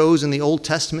chose in the Old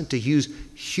Testament to use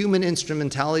human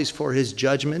instrumentalities for his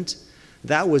judgment,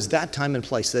 that was that time and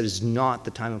place. That is not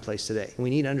the time and place today. We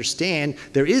need to understand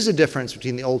there is a difference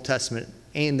between the Old Testament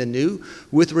and the New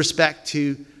with respect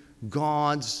to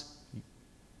God's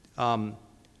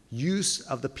use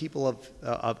of the people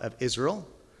of Israel,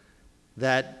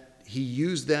 that he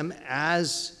used them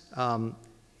as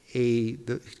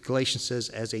Galatians says,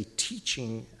 as a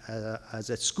teaching, as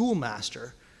a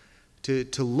schoolmaster,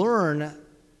 to learn,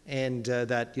 and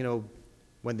that,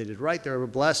 when they did right, they were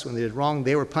blessed. When they did wrong,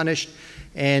 they were punished.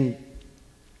 And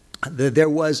there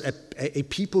was a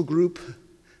people group,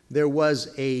 there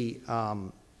was a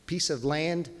piece of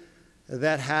land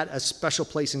that had a special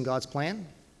place in God's plan.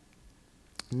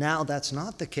 Now that's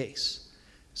not the case.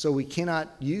 So we cannot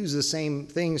use the same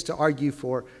things to argue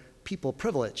for people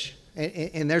privilege.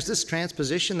 And there's this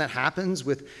transposition that happens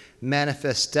with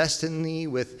manifest destiny,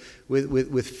 with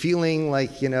feeling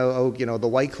like, the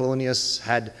white colonialists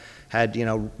had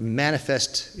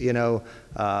manifest,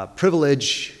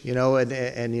 privilege,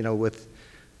 and with,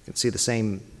 you can see the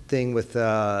same thing with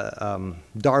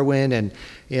Darwin, and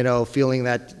feeling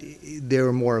that they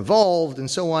were more evolved and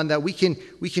so on, that we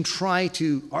can try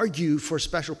to argue for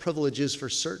special privileges for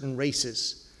certain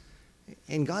races,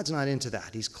 and God's not into that.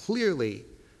 He's clearly,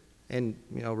 and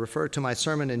refer to my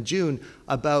sermon in June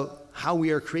about how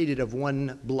we are created of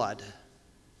one blood,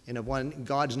 and of one.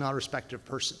 God's not a respecter of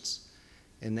persons,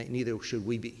 and that neither should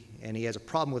we be. And He has a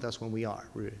problem with us when we are.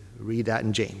 Read that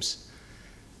in James.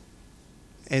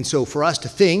 And so for us to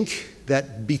think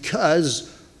that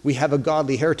because we have a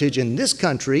godly heritage in this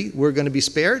country, we're going to be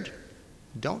spared,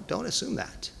 don't assume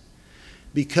that.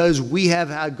 Because we have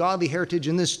a godly heritage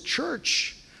in this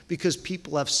church, because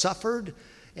people have suffered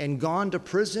and gone to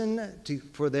prison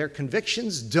for their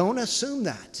convictions, don't assume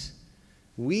that.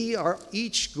 We are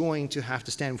each going to have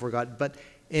to stand before God.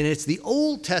 And it's the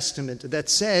Old Testament that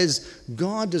says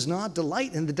God does not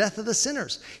delight in the death of the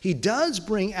sinners. He does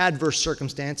bring adverse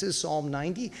circumstances, Psalm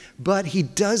 90, but He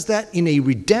does that in a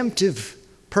redemptive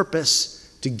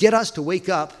purpose to get us to wake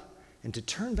up and to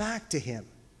turn back to Him.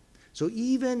 So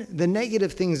even the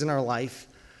negative things in our life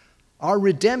are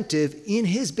redemptive in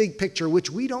His big picture,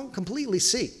 which we don't completely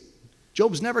see.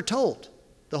 Job's never told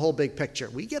the whole big picture.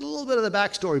 We get a little bit of the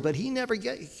backstory, but he never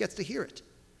gets to hear it.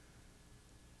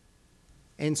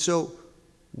 And so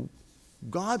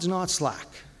God's not slack.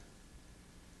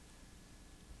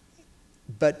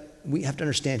 But we have to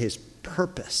understand His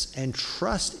purpose and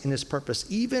trust in His purpose,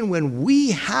 even when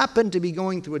we happen to be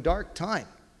going through a dark time.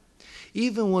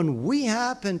 Even when we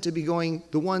happen to be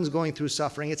the ones going through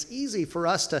suffering. It's easy for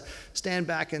us to stand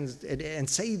back and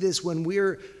say this when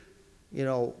we're,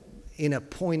 in a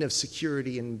point of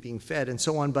security and being fed and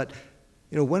so on. But,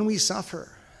 when we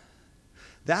suffer,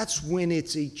 that's when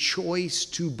it's a choice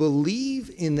to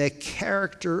believe in the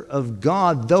character of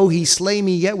God. Though He slay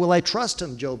me, yet will I trust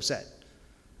Him, Job said.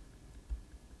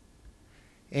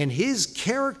 And His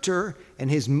character and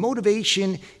His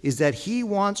motivation is that He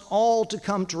wants all to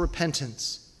come to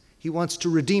repentance. He wants to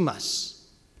redeem us.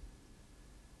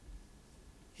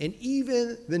 And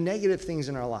even the negative things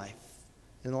in our life,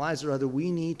 in the lives of others,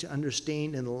 we need to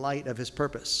understand in the light of His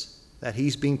purpose, that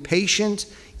He's being patient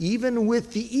even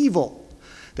with the evil.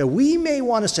 That we may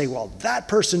want to say, well, that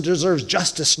person deserves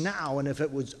justice now, and if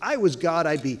I was God,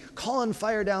 I'd be calling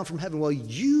fire down from heaven. Well,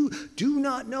 you do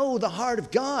not know the heart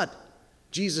of God,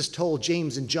 Jesus told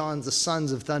James and John, the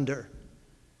sons of thunder,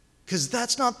 because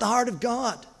that's not the heart of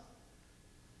God.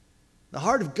 The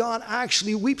heart of God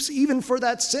actually weeps even for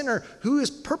that sinner who is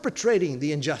perpetrating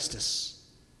the injustice.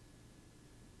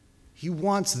 He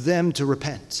wants them to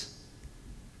repent.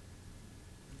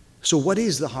 So what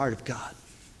is the heart of God?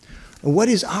 And what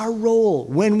is our role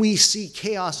when we see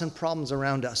chaos and problems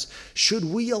around us? Should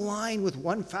we align with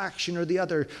one faction or the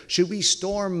other? Should we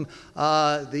storm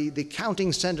the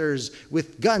counting centers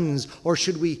with guns? Or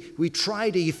should we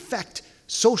try to effect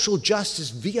social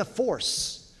justice via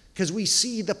force? Because we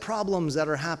see the problems that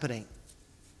are happening.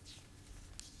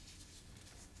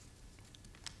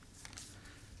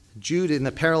 Jude, in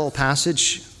the parallel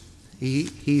passage,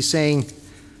 he's saying,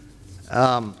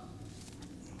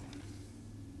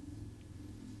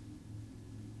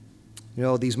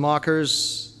 these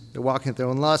mockers, they're walking at their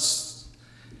own lusts.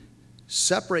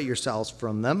 Separate yourselves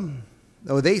from them.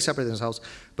 They separate themselves.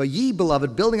 But ye,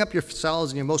 beloved, building up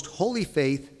yourselves in your most holy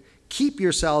faith, keep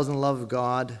yourselves in the love of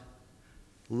God,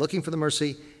 looking for the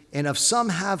mercy, and of some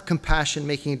have compassion,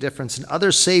 making a difference, and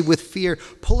others save with fear,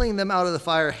 pulling them out of the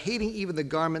fire, hating even the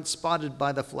garment spotted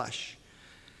by the flesh.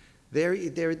 There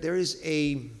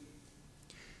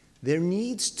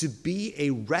needs to be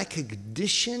a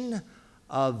recognition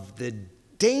of the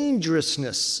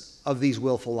dangerousness of these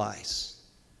willful lies.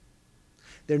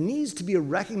 There needs to be a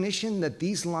recognition that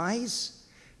these lies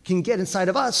can get inside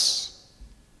of us.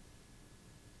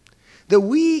 That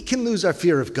we can lose our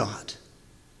fear of God.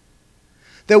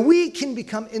 That we can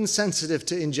become insensitive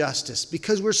to injustice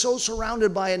because we're so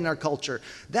surrounded by it in our culture.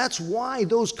 That's why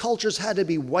those cultures had to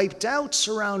be wiped out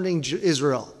surrounding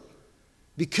Israel.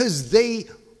 Because they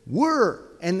were,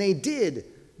 and they did,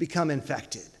 become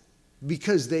infected.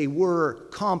 Because they were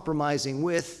compromising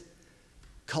with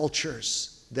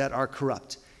cultures that are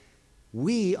corrupt.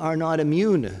 We are not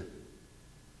immune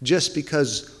just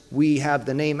because we have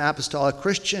the name Apostolic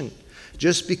Christian,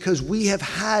 just because we have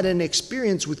had an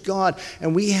experience with God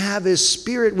and we have His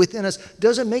Spirit within us,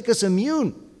 doesn't make us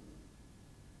immune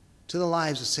to the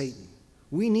lives of Satan.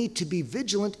 We need to be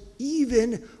vigilant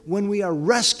even when we are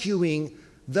rescuing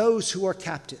those who are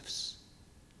captives.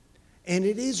 And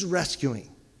it is rescuing.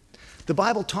 The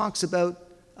Bible talks about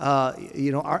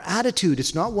our attitude.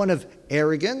 It's not one of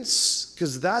arrogance,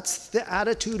 because that's the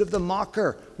attitude of the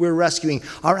mocker we're rescuing.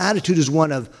 Our attitude is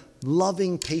one of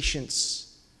loving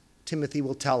patience, Timothy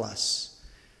will tell us.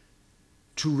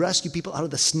 To rescue people out of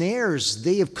the snares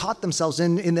they have caught themselves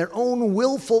in their own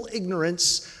willful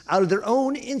ignorance, out of their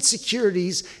own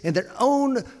insecurities and their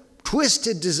own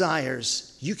twisted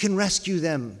desires. You can rescue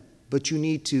them, but you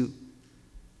need to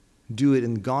do it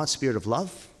in God's spirit of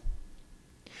love.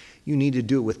 You need to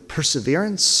do it with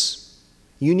perseverance.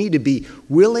 You need to be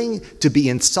willing to be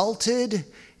insulted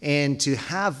and to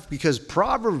have, because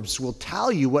Proverbs will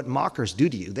tell you what mockers do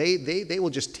to you. They will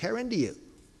just tear into you.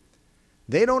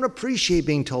 They don't appreciate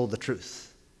being told the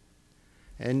truth.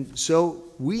 And so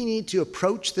we need to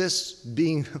approach this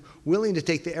being willing to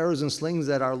take the arrows and slings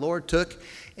that our Lord took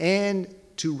and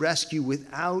to rescue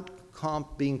without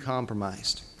being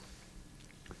compromised.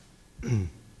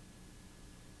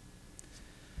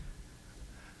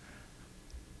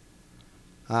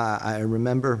 I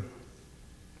remember,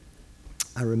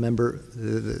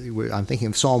 I'm thinking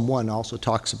of Psalm 1 also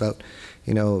talks about,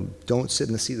 don't sit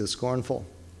in the seat of the scornful.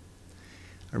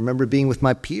 I remember being with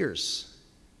my peers,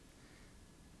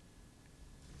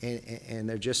 and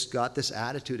they just got this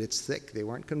attitude. It's thick. They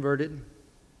weren't converted.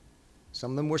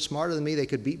 Some of them were smarter than me. They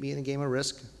could beat me in a game of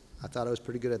Risk. I thought I was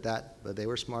pretty good at that, but they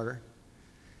were smarter.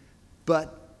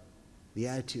 But the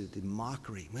attitude, the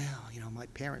mockery, my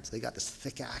parents, they got this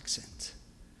thick accent.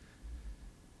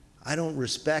 I don't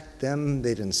respect them.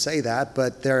 They didn't say that,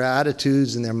 but their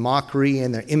attitudes and their mockery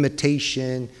and their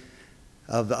imitation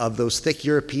of those thick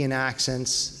European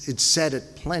accents, it said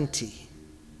it plenty.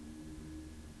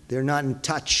 They're not in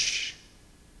touch.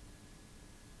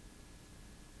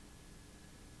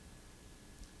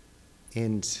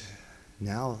 And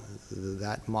now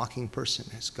that mocking person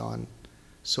has gone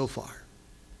so far.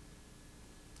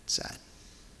 It's sad.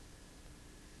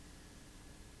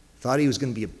 Thought he was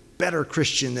going to be a better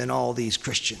Christian than all these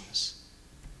Christians.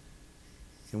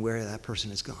 And where that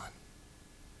person has gone.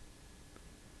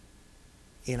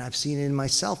 And I've seen it in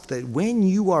myself that when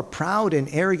you are proud and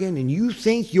arrogant and you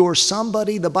think you're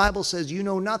somebody, the Bible says you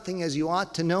know nothing as you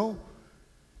ought to know.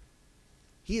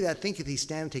 He that thinketh he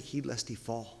stand, take heed lest he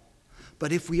fall.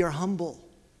 But if we are humble,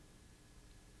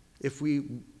 if we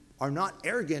are not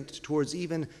arrogant towards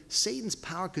even Satan's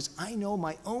power, because I know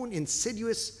my own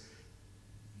insidious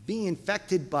being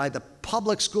infected by the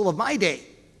public school of my day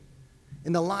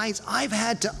and the lies I've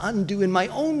had to undo in my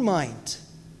own mind.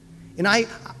 And I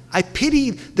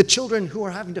pity the children who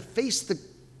are having to face the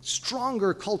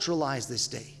stronger cultural lies this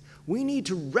day. We need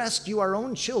to rescue our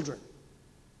own children.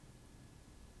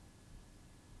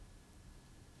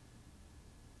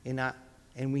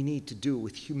 And we need to do it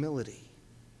with humility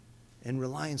and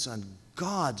reliance on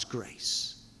God's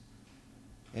grace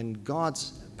and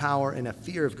God's power and a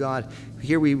fear of God.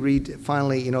 Here we read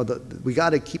finally, we got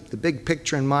to keep the big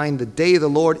picture in mind. The day of the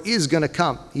Lord is going to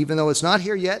come. Even though it's not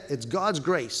here yet, it's God's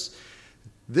grace.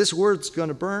 This word's going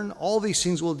to burn. All these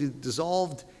things will be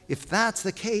dissolved. If that's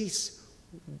the case,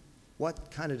 what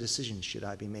kind of decisions should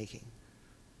I be making?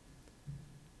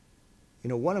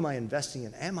 What am I investing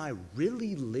in? Am I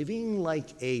really living like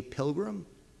a pilgrim?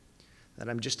 That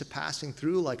I'm just a passing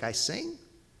through like I sing?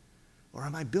 Or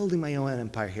am I building my own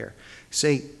empire here?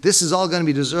 Say, this is all going to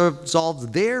be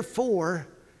dissolved. Therefore,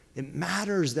 it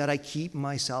matters that I keep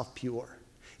myself pure.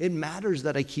 It matters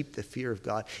that I keep the fear of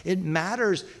God. It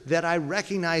matters that I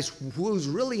recognize who's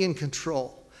really in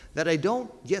control. That I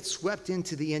don't get swept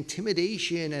into the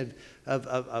intimidation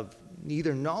of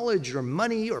either knowledge or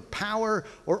money or power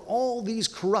or all these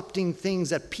corrupting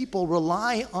things that people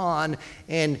rely on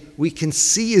and we can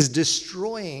see is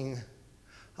destroying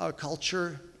our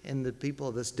culture and the people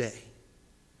of this day.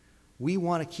 We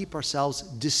want to keep ourselves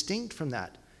distinct from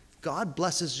that. If God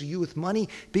blesses you with money,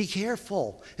 be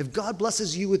careful. If God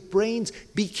blesses you with brains,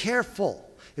 be careful.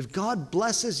 If God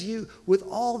blesses you with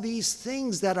all these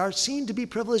things that are seen to be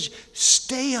privileged,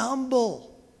 stay humble.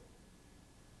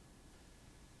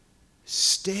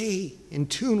 Stay in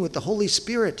tune with the Holy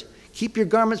Spirit. Keep your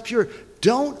garments pure.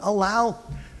 Don't allow...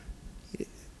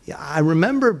 I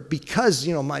remember because,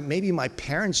 maybe my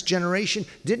parents' generation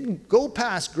didn't go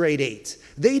past grade 8.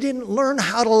 They didn't learn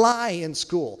how to lie in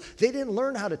school. They didn't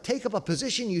learn how to take up a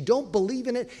position you don't believe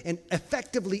in it and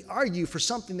effectively argue for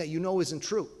something that you know isn't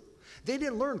true. They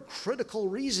didn't learn critical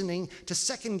reasoning to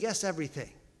second guess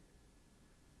everything.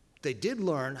 They did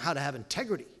learn how to have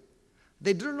integrity.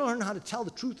 They did learn how to tell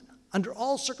the truth under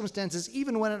all circumstances,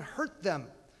 even when it hurt them.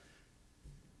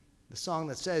 The song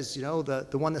that says, the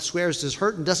one that swears is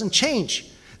hurt and doesn't change.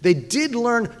 They did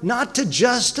learn not to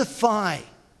justify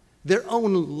their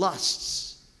own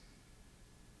lusts.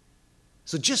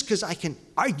 So just because I can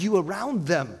argue around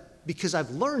them because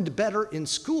I've learned better in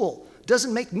school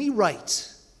doesn't make me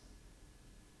right.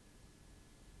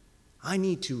 I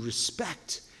need to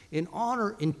respect and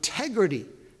honor integrity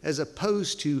as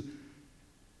opposed to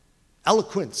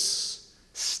eloquence,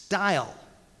 style,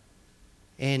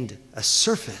 and a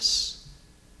surface.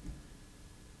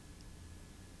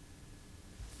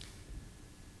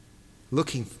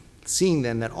 Seeing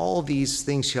then that all these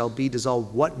things shall be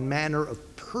dissolved, what manner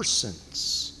of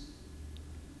persons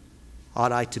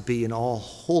ought I to be in all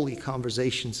holy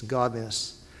conversations and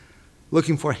godliness,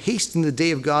 looking for haste in the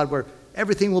day of God, where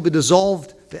everything will be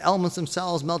dissolved, the elements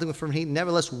themselves melting with fervent heat.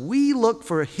 Nevertheless, we look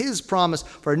for his promise,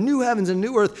 for new heavens and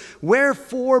new earth.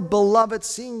 Wherefore, beloved,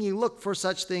 seeing ye look for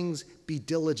such things, be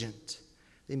diligent.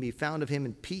 They may be found of him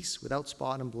in peace, without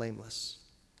spot and blameless.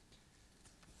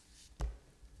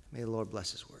 May the Lord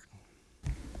bless his word.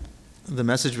 The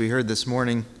message we heard this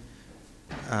morning,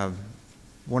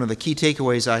 one of the key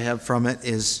takeaways I have from it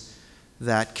is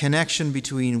that connection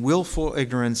between willful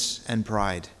ignorance and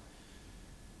pride.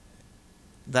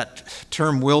 That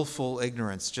term, willful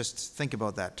ignorance, just think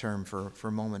about that term for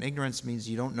a moment. Ignorance means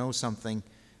you don't know something,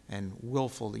 and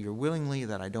willful, you're willingly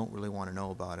that I don't really want to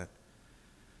know about it.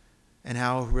 And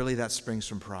how really that springs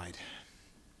from pride.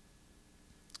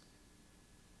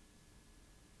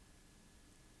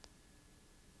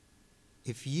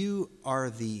 If you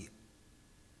are the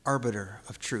arbiter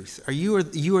of truth, you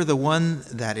are the one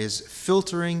that is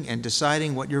filtering and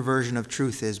deciding what your version of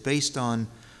truth is based on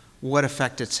what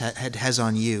effect it has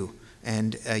on you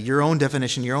and your own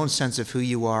definition, your own sense of who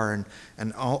you are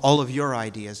and all of your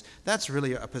ideas, that's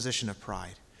really a position of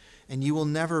pride. And you will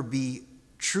never be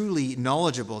truly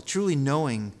knowledgeable, truly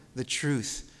knowing the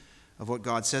truth of what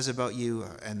God says about you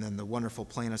and then the wonderful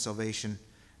plan of salvation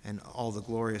and all the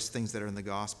glorious things that are in the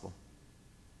gospel.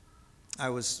 I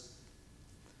was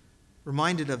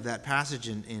reminded of that passage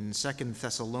in 2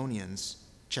 Thessalonians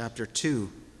chapter 2,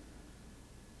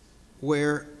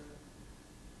 where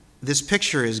this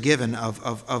picture is given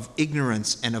of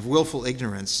ignorance and of willful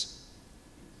ignorance.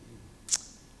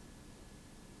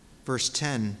 Verse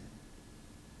 10,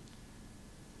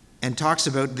 and talks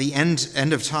about the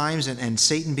end of times and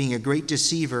Satan being a great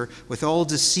deceiver with all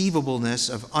deceivableness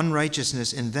of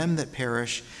unrighteousness in them that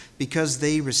perish, because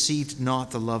they received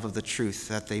not the love of the truth,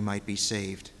 that they might be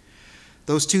saved.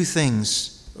 Those two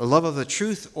things, a love of the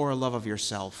truth or a love of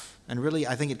yourself. And really,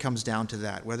 I think it comes down to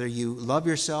that. Whether you love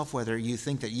yourself, whether you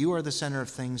think that you are the center of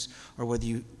things, or whether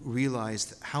you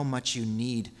realize how much you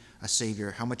need a Savior,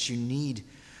 how much you need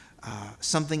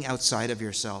something outside of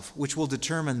yourself, which will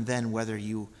determine then whether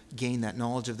you gain that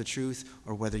knowledge of the truth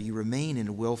or whether you remain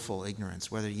in willful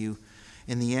ignorance, whether you,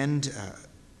 in the end,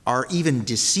 are even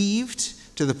deceived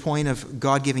to the point of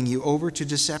God giving you over to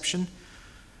deception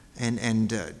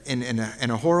and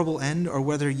a horrible end, or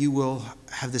whether you will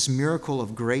have this miracle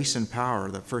of grace and power,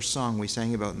 the first song we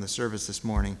sang about in the service this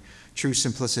morning, true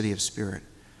simplicity of spirit.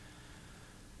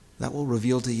 That will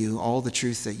reveal to you all the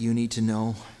truth that you need to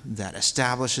know, that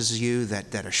establishes you,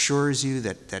 that assures you,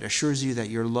 that assures you that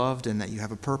you're loved and that you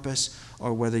have a purpose,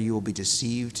 or whether you will be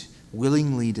deceived,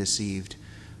 willingly deceived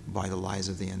by the lies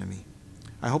of the enemy.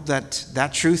 I hope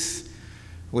that truth,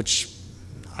 which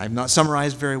I've not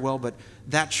summarized very well, but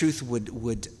that truth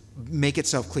would make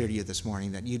itself clear to you this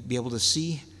morning, that you'd be able to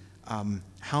see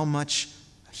how much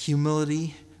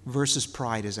humility versus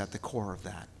pride is at the core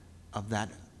of that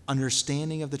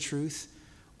understanding of the truth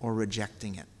or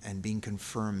rejecting it and being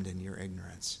confirmed in your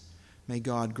ignorance. May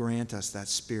God grant us that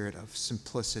spirit of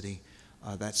simplicity,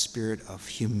 that spirit of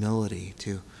humility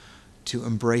to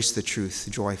embrace the truth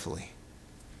joyfully.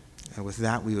 And with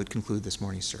that, we would conclude this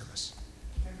morning's service.